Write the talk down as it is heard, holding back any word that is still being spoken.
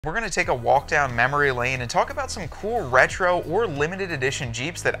We're going to take a walk down memory lane and talk about some cool retro or limited edition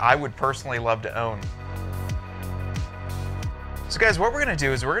Jeeps that I would personally love to own. So guys, what we're going to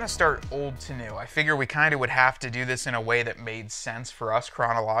do is we're going to start old to new. I figure we kind of would have to do this in a way that made sense for us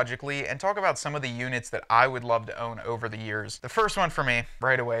chronologically and talk about some of the units that I would love to own over the years. The first one for me,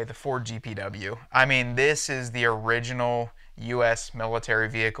 right away, the Ford GPW. I mean, this is the original U.S. military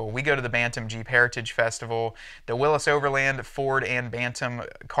vehicle. We go to the Bantam Jeep Heritage Festival. The Willis Overland, Ford, and Bantam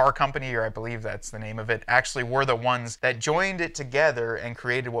Car Company, or I believe that's the name of it, actually were the ones that joined it together and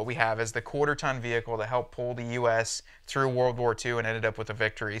created what we have as the quarter-ton vehicle to help pull the U.S. through World War II and ended up with a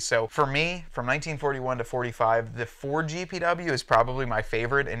victory. So for me, from 1941 to 45, the Ford GPW is probably my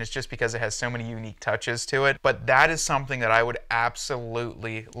favorite, and it's just because it has so many unique touches to it. But that is something that I would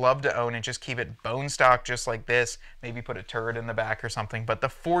absolutely love to own and just keep it bone stock just like this, maybe put a turret in the back or something. But the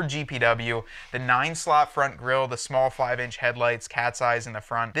Ford GPW, the 9-slot front grille, the small 5-inch headlights, cat's eyes in the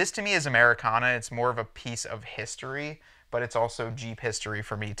front, this to me is Americana. It's more of a piece of history, but it's also Jeep history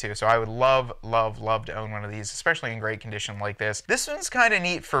for me too. So I would love, love, love to own one of these, especially in great condition like this. This one's kind of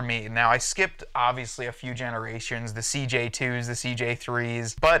neat for me. Now I skipped obviously a few generations, the CJ2s, the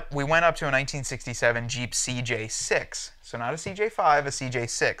CJ3s, but we went up to a 1967 Jeep CJ6. So not a CJ5, a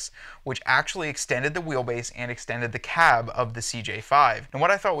CJ6, which actually extended the wheelbase and extended the cab of the CJ5. And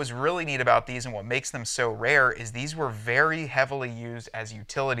what I thought was really neat about these and what makes them so rare is these were very heavily used as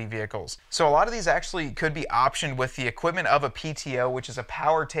utility vehicles. So a lot of these actually could be optioned with the equipment of a PTO, which is a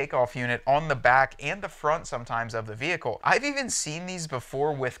power takeoff unit, on the back and the front sometimes of the vehicle. I've even seen these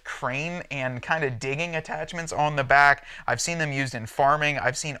before with crane and kind of digging attachments on the back. I've seen them used in farming.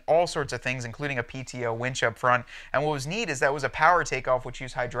 I've seen all sorts of things, including a PTO winch up front. And what was neat is that was a power takeoff which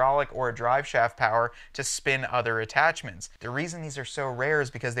used hydraulic or a drive shaft power to spin other attachments. The reason these are so rare is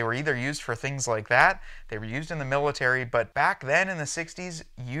because they were either used for things like that, they were used in the military, but back then in the 60s,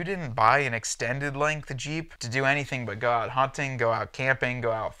 you didn't buy an extended length Jeep to do anything but go out hunting, go out camping,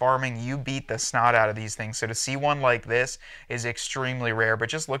 go out farming. You beat the snot out of these things. So to see one like this is extremely rare, but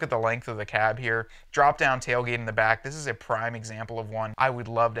just look at the length of the cab here. Drop down tailgate in the back. This is a prime example of one I would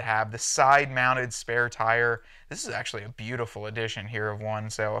love to have. The side mounted spare tire. This is actually a beautiful edition here of one.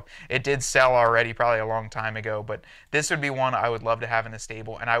 So it did sell already probably a long time ago, but this would be one I would love to have in the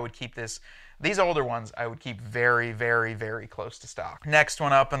stable, and I would keep this. These older ones I would keep very, very, very close to stock. Next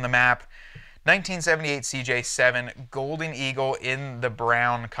one up on the map, 1978 CJ7 Golden Eagle in the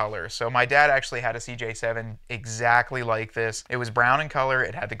brown color. So my dad actually had a CJ7 exactly like this. It was brown in color,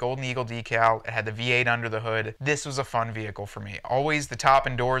 it had the Golden Eagle decal, it had the V8 under the hood. This was a fun vehicle for me. Always the top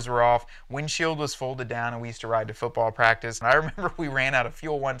and doors were off, windshield was folded down, and we used to ride to football practice. And I remember we ran out of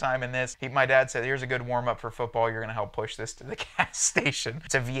fuel one time in this. My dad said, here's a good warm up for football, you're gonna help push this to the gas station.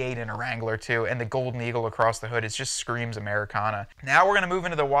 It's a V8 in a Wrangler too, and the Golden Eagle across the hood, it just screams Americana. Now we're gonna move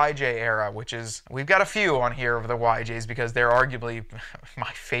into the YJ era, which is, we've got a few on here of the YJs because they're arguably my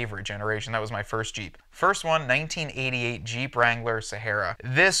favorite generation. That was my first Jeep. First one, 1988 Jeep Wrangler Sahara.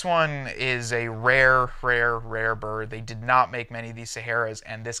 This one is a rare, rare, rare bird. They did not make many of these Saharas,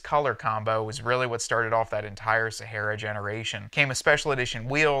 and this color combo was really what started off that entire Sahara generation. Came with special edition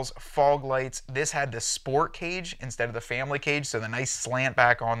wheels, fog lights. This had the sport cage instead of the family cage, so the nice slant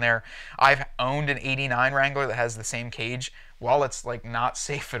back on there. I've owned an 89 Wrangler that has the same cage. While it's like not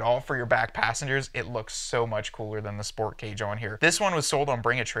safe at all for your back passengers, it looks so much cooler than the sport cage on here. This one was sold on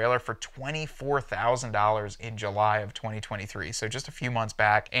Bring a Trailer for $24,000 in July of 2023, so just a few months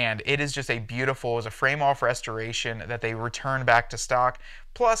back, and it is just a beautiful, it was a frame-off restoration that they returned back to stock,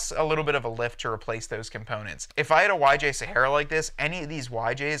 plus a little bit of a lift to replace those components. If I had a YJ Sahara like this, any of these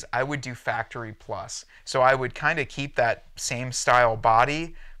YJs, I would do factory plus. So I would kind of keep that same style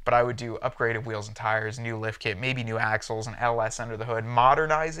body, but I would do upgraded wheels and tires, new lift kit, maybe new axles, and LS under the hood,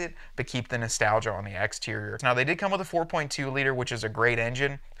 modernize it, but keep the nostalgia on the exterior. Now they did come with a 4.2 liter, which is a great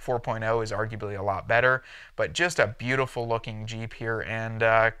engine. 4.0 is arguably a lot better, but just a beautiful looking Jeep here, and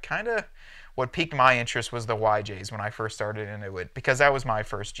kind of what piqued my interest was the YJs when I first started into it, because that was my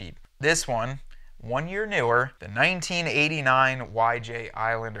first Jeep. This one year newer, the 1989 YJ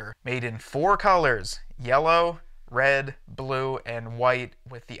Islander, made in 4 colors, yellow, red, blue, and white,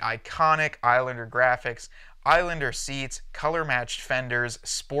 with the iconic Islander graphics, Islander seats, color-matched fenders,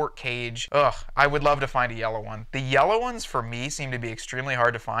 sport cage. Ugh, I would love to find a yellow one. The yellow ones, for me, seem to be extremely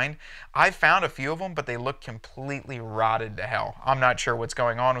hard to find. I've found a few of them, but they look completely rotted to hell. I'm not sure what's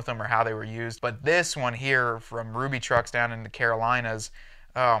going on with them or how they were used, but this one here from Ruby Trucks down in the Carolinas,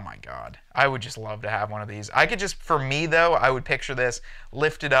 oh my God. I would just love to have one of these. I could just, for me though, I would picture this,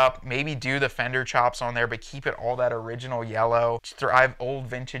 lift it up, maybe do the fender chops on there, but keep it all that original yellow. I have old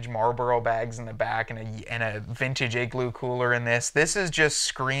vintage Marlboro bags in the back and a vintage Igloo cooler in this. This is just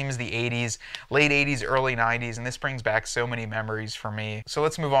screams the 80s, late 80s, early 90s, and this brings back so many memories for me. So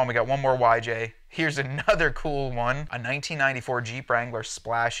let's move on. We got one more YJ. Here's another cool one, a 1994 Jeep Wrangler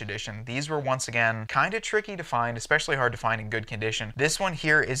Splash Edition. These were once again kind of tricky to find, especially hard to find in good condition. This one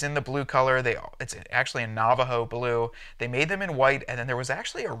here is in the blue color. It's actually a Navajo blue. They made them in white, and then there was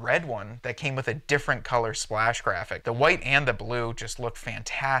actually a red one that came with a different color splash graphic. The white and the blue just look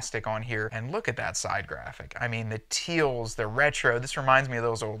fantastic on here, and look at that side graphic. I mean, the teals, the retro. This reminds me of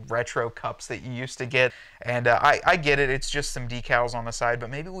those old retro cups that you used to get, and I get it. It's just some decals on the side, but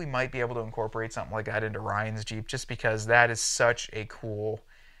maybe we might be able to incorporate something like that into Ryan's Jeep, just because that is such a cool,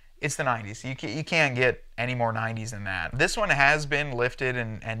 it's the 90s. You can't get any more 90s than that. This one has been lifted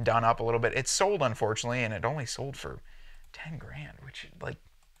and done up a little bit. It's sold, unfortunately, and it only sold for 10 grand, which, like,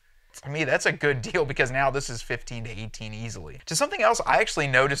 to me, that's a good deal, because now this is 15 to 18 easily. To something else I actually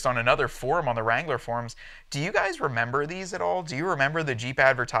noticed on another forum, on the Wrangler forums, do you guys remember these at all? Do you remember the Jeep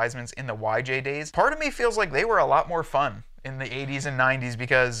advertisements in the YJ days? Part of me feels like they were a lot more fun in the 80s and 90s,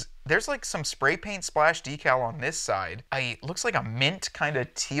 because there's like some spray paint splash decal on this side. It looks like a mint kind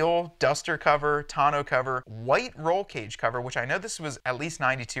of teal duster cover, tonneau cover, white roll cage cover, which I know this was at least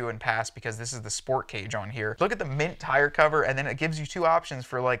 92 and past, because this is the sport cage on here. Look at the mint tire cover, and then it gives you two options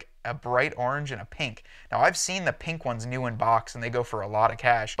for like a bright orange and a pink. Now, I've seen the pink ones new in box, and they go for a lot of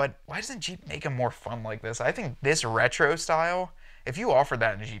cash, but why doesn't Jeep make them more fun like this? I think this retro style, if you offered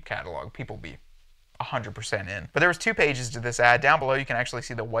that in a Jeep catalog, people would be 100% in. But there was 2 pages to this ad. Down below you can actually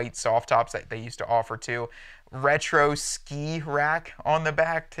see the white soft tops that they used to offer too. Retro ski rack on the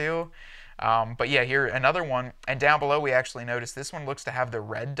back too. But yeah, here another one, and down below we actually noticed this one looks to have the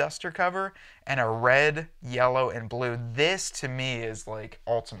red duster cover and a red, yellow, and blue. This to me is like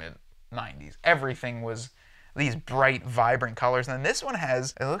ultimate 90s. Everything was these bright, vibrant colors. And then this one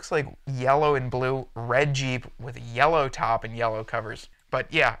has, it looks like yellow and blue, red Jeep with a yellow top and yellow covers. But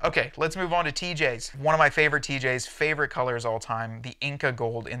yeah, okay, let's move on to TJs. One of my favorite TJs, favorite colors all time, the Inca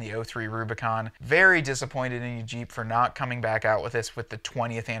Gold in the 03 Rubicon. Very disappointed in you, Jeep, for not coming back out with this with the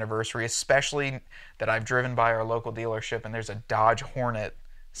 20th anniversary, especially that I've driven by our local dealership and there's a Dodge Hornet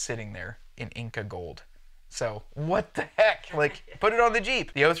sitting there in Inca Gold. So what the heck? Like, put it on the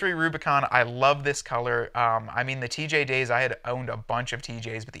Jeep. The 03 Rubicon, I love this color. I mean, the TJ days, I had owned a bunch of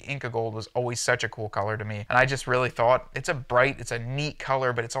TJs, but the Inca Gold was always such a cool color to me. And I just really thought it's a neat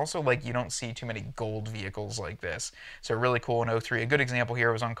color, but it's also like you don't see too many gold vehicles like this. So really cool in 03. A good example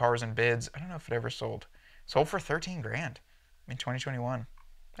here was on Cars and Bids. I don't know if it ever sold. Sold for 13 grand in 2021.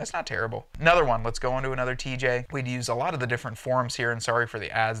 That's not terrible. Another one, let's go on to another TJ. We'd use a lot of the different forums here, and sorry for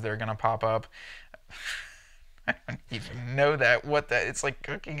the ads that are gonna pop up. I don't even know it's like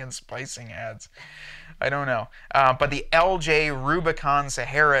cooking and spicing ads. I don't know. But the LJ Rubicon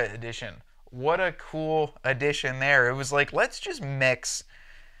Sahara edition. What a cool edition there. It was like, let's just mix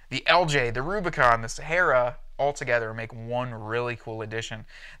the LJ, the Rubicon, the Sahara all together and make one really cool edition.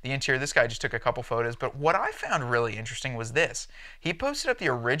 The interior, this guy just took a couple photos, but what I found really interesting was this. He posted up the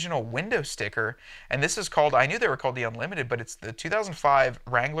original window sticker, and this is called, I knew they were called the Unlimited, but it's the 2005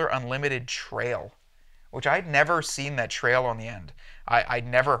 Wrangler Unlimited Trail, which I'd never seen that trail on the end. I'd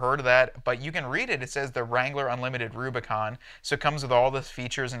never heard of that, but you can read it. It says the Wrangler Unlimited Rubicon, so it comes with all the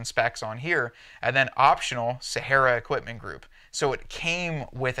features and specs on here, and then optional Sahara equipment group. So it came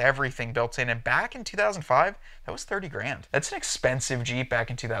with everything built in, and back in 2005, that was 30 grand. That's an expensive Jeep back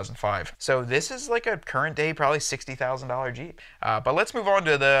in 2005. So this is like a current day, probably $60,000 Jeep. But let's move on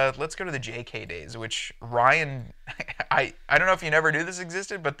to let's go to the JK days, which Ryan, I don't know if you never knew this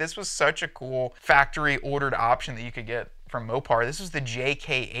existed, but this was such a cool factory ordered option that you could get from Mopar. This was the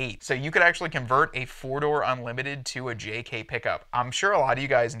JK8. So you could actually convert a 4-door Unlimited to a JK pickup. I'm sure a lot of you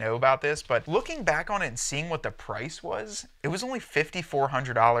guys know about this, but looking back on it and seeing what the price was, it was only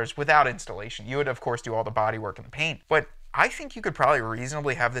 $5,400 without installation. You would, of course, do all the body work and the paint, but I think you could probably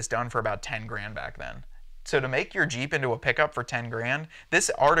reasonably have this done for about 10 grand back then. So to make your Jeep into a pickup for 10 grand,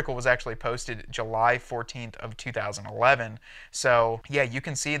 this article was actually posted July 14th of 2011. So yeah, you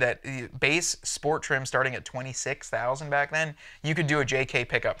can see that base sport trim starting at 26,000 back then, you could do a JK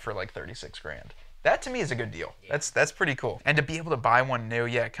pickup for like 36 grand. That to me is a good deal. Yeah. That's pretty cool. And to be able to buy one new,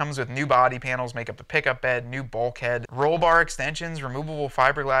 yeah, it comes with new body panels, make up the pickup bed, new bulkhead, roll bar extensions, removable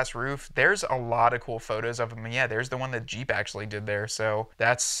fiberglass roof. There's a lot of cool photos of them. And yeah, there's the one that Jeep actually did there. So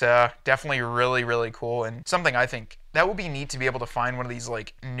that's definitely really, really cool, and something I think That would be neat to be able to find one of these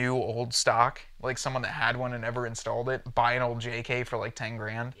like new old stock, like someone that had one and never installed it, buy an old JK for like 10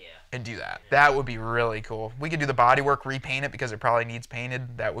 grand and do that. That would be really cool. We could do the bodywork, repaint it because it probably needs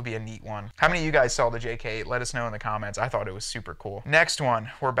painted. That would be a neat one. How many of you guys saw the JK? Let us know in the comments. I thought it was super cool. Next one,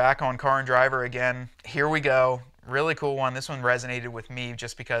 we're back on Car and Driver again. Here we go. Really cool one. This one resonated with me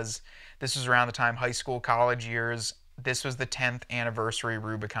just because this was around the time high school, college years. This was the 10th anniversary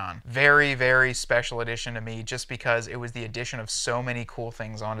Rubicon. Very, very special edition to me just because it was the addition of so many cool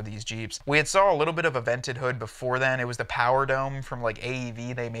things onto these Jeeps. We had saw a little bit of a vented hood before then. It was the Power Dome from like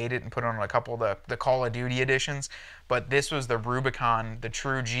AEV. They made it and put it on a couple of the Call of Duty editions. But this was the Rubicon, the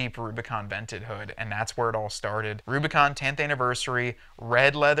true Jeep Rubicon vented hood, and that's where it all started. Rubicon 10th anniversary,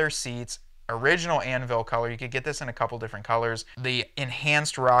 red leather seats, original anvil color. You could get this in a couple different colors. The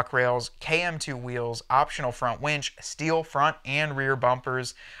enhanced rock rails, KM2 wheels, optional front winch, steel front and rear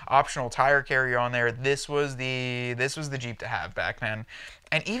bumpers, optional tire carrier on there. This was the Jeep to have back then.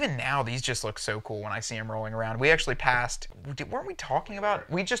 And even now, these just look so cool when I see them rolling around. We actually passed, weren't we talking about?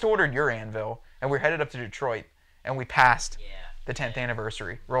 We just ordered your anvil and we're headed up to Detroit and we passed the 10th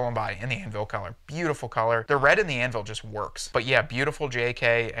anniversary rolling by in the anvil color. Beautiful color. The red in the anvil just works. But yeah, beautiful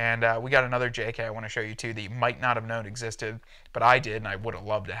JK. And we got another JK I want to show you too that you might not have known existed, but I did and I would have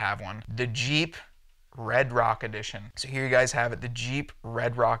loved to have one. The Jeep Red Rock Edition. So here you guys have it, the Jeep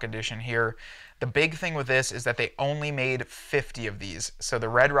Red Rock Edition here. The big thing with this is that they only made 50 of these. So the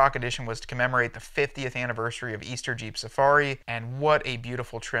Red Rock Edition was to commemorate the 50th anniversary of Easter Jeep Safari. And what a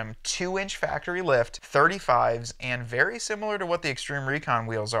beautiful trim. 2-inch factory lift, 35s, and very similar to what the Extreme Recon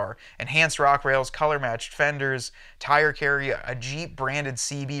wheels are. Enhanced rock rails, color matched fenders, tire carrier, a Jeep branded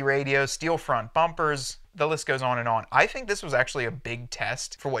CB radio, steel front bumpers. The list goes on and on. I think this was actually a big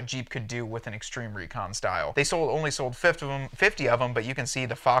test for what Jeep could do with an Extreme Recon style. They only sold 50 of them, but you can see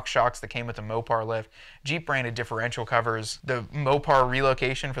the Fox shocks that came with the Mopar lift, Jeep branded differential covers, the Mopar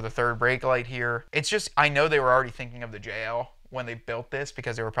relocation for the third brake light here. It's just, I know they were already thinking of the JL when they built this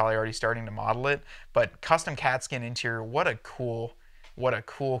because they were probably already starting to model it, but custom cat skin interior, what a cool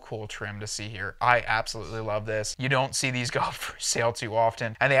trim to see here. I absolutely love this. You don't see these go up for sale too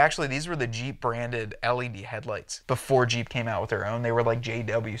often. And these were the Jeep branded LED headlights before Jeep came out with their own. They were like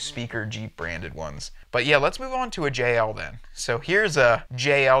JW speaker Jeep branded ones. But yeah, let's move on to a JL then. So here's a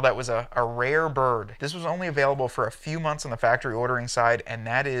JL that was a rare bird. This was only available for a few months on the factory ordering side, and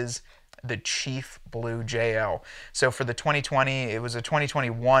that is the Chief Blue JL. So for the 2020, it was a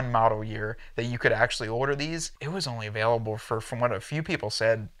 2021 model year that you could actually order these. It was only available for, from what a few people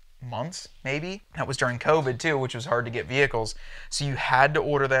said, months maybe. That was during COVID too, which was hard to get vehicles. So you had to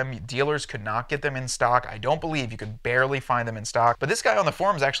order them. Dealers could not get them in stock. I don't believe, you could barely find them in stock. But this guy on the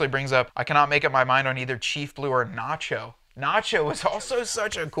forums actually brings up, I cannot make up my mind on either Chief Blue or Nacho. Nacho was also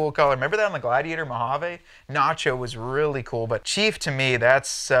such a cool color. Remember that on the Gladiator Mojave? Nacho was really cool, but Chief to me, that's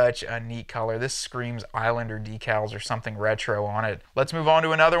such a neat color. This screams Islander decals or something retro on it. Let's move on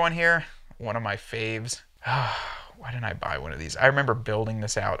to another one here. One of my faves. Why didn't I buy one of these? I remember building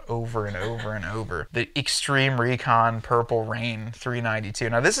this out over and over and over. The Extreme Recon Purple Rain 392.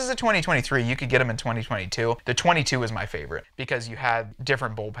 Now this is a 2023. You could get them in 2022. The 22 was my favorite because you had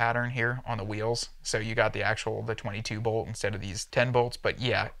different bolt pattern here on the wheels. So you got the 22 bolt instead of these 10 bolts. But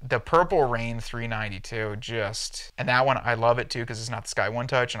yeah, the Purple Rain 392 just, and that one I love it too because it's not the Sky One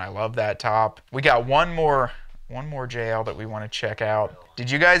Touch and I love that top. We got one more JL that we want to check out. Did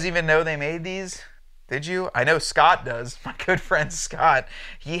you guys even know they made these? Did you? I know Scott does. My good friend Scott.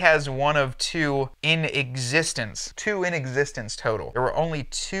 He has one of two in existence. Two in existence total. There were only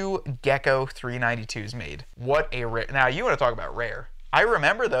 2 Gecko 392s made. What a rare. Now, you want to talk about rare. I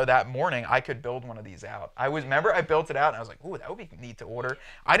remember, though, that morning I could build one of these out. Remember I built it out and I was like, ooh, that would be neat to order.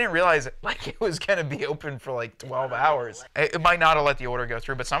 I didn't realize like it was going to be open for like 12 hours. It might not have let the order go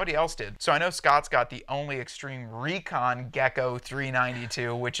through, but somebody else did. So I know Scott's got the only Extreme Recon Gecko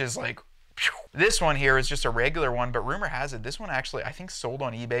 392, which is like, this one here is just a regular one, but rumor has it this one actually I think sold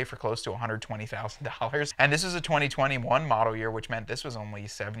on eBay for close to $120,000. And this is a 2021 model year, which meant this was only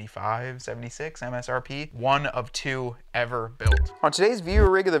 75, 76 MSRP. One of 2 ever built. On today's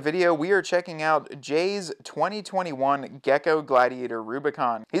viewer rig of the video, we are checking out Jay's 2021 Gecko Gladiator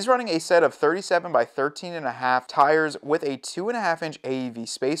Rubicon. He's running a set of 37 by 13.5 tires with a 2.5-inch AEV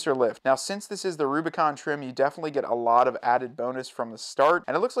spacer lift. Now, since this is the Rubicon trim, you definitely get a lot of added bonus from the start,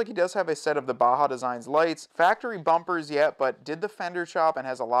 and it looks like he does have a set of the Baja Designs lights. Factory bumpers yet, but did the fender chop and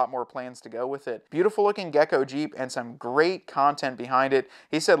has a lot more plans to go with it. Beautiful looking Gecko Jeep and some great content behind it.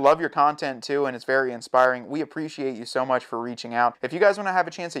 He said, love your content too, and it's very inspiring. We appreciate you so much for reaching out. If you guys want to have a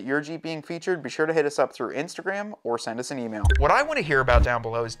chance at your Jeep being featured, be sure to hit us up through Instagram or send us an email. What I want to hear about down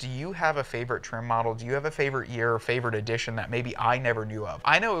below is, do you have a favorite trim model? Do you have a favorite year or favorite edition that maybe I never knew of?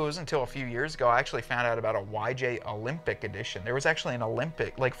 I know it was until a few years ago I actually found out about a YJ Olympic edition. There was actually an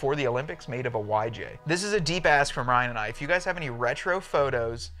Olympic, like for the Olympics, made of a YJ. This is a deep ask from Ryan and I. If you guys have any retro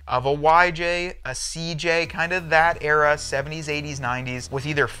photos of a YJ, a CJ, kind of that era, 70s, 80s, 90s, with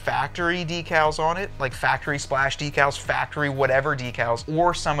either factory decals on it, like factory splash decals, factory whatever decals,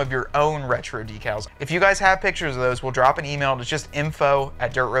 or some of your own retro decals. If you guys have pictures of those, we'll drop an email to just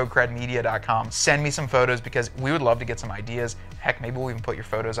info@dirtroadcredmedia.com. Send me some photos because we would love to get some ideas. Heck, maybe we'll even put your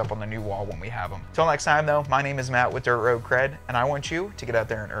photos up on the new wall when we have them. Till next time though, my name is Matt with Dirt Road Cred, and I want you to get out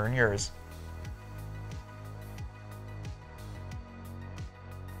there and earn yours.